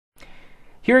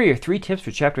Here are your 3 tips for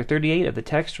Chapter 38 of the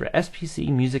text for SPC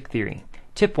Music Theory.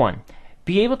 Tip 1.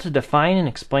 Be able to define and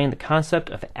explain the concept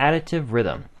of additive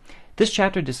rhythm. This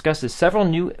chapter discusses several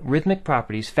new rhythmic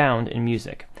properties found in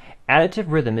music. Additive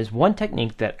rhythm is one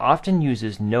technique that often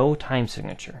uses no time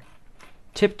signature.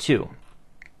 Tip 2.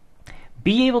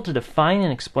 Be able to define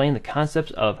and explain the concepts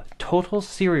of total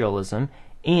serialism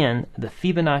and the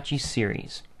Fibonacci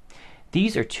series.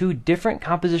 These are 2 different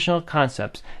compositional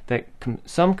concepts that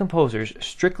some composers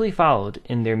strictly followed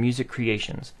in their music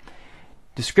creations.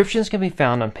 Descriptions can be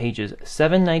found on pages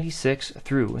 796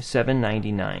 through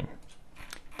 799.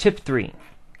 Tip 3.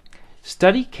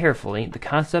 Study carefully the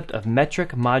concept of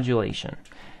metric modulation.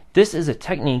 This is a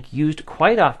technique used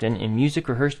quite often in music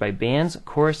rehearsed by bands,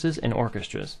 choruses, and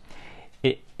orchestras.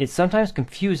 It sometimes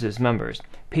confuses members.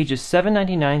 Pages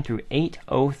 799 through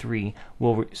 803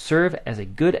 will serve as a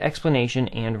good explanation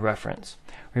and reference.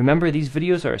 Remember, these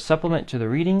videos are a supplement to the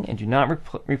reading and do not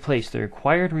replace the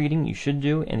required reading you should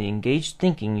do and the engaged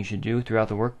thinking you should do throughout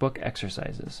the workbook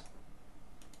exercises.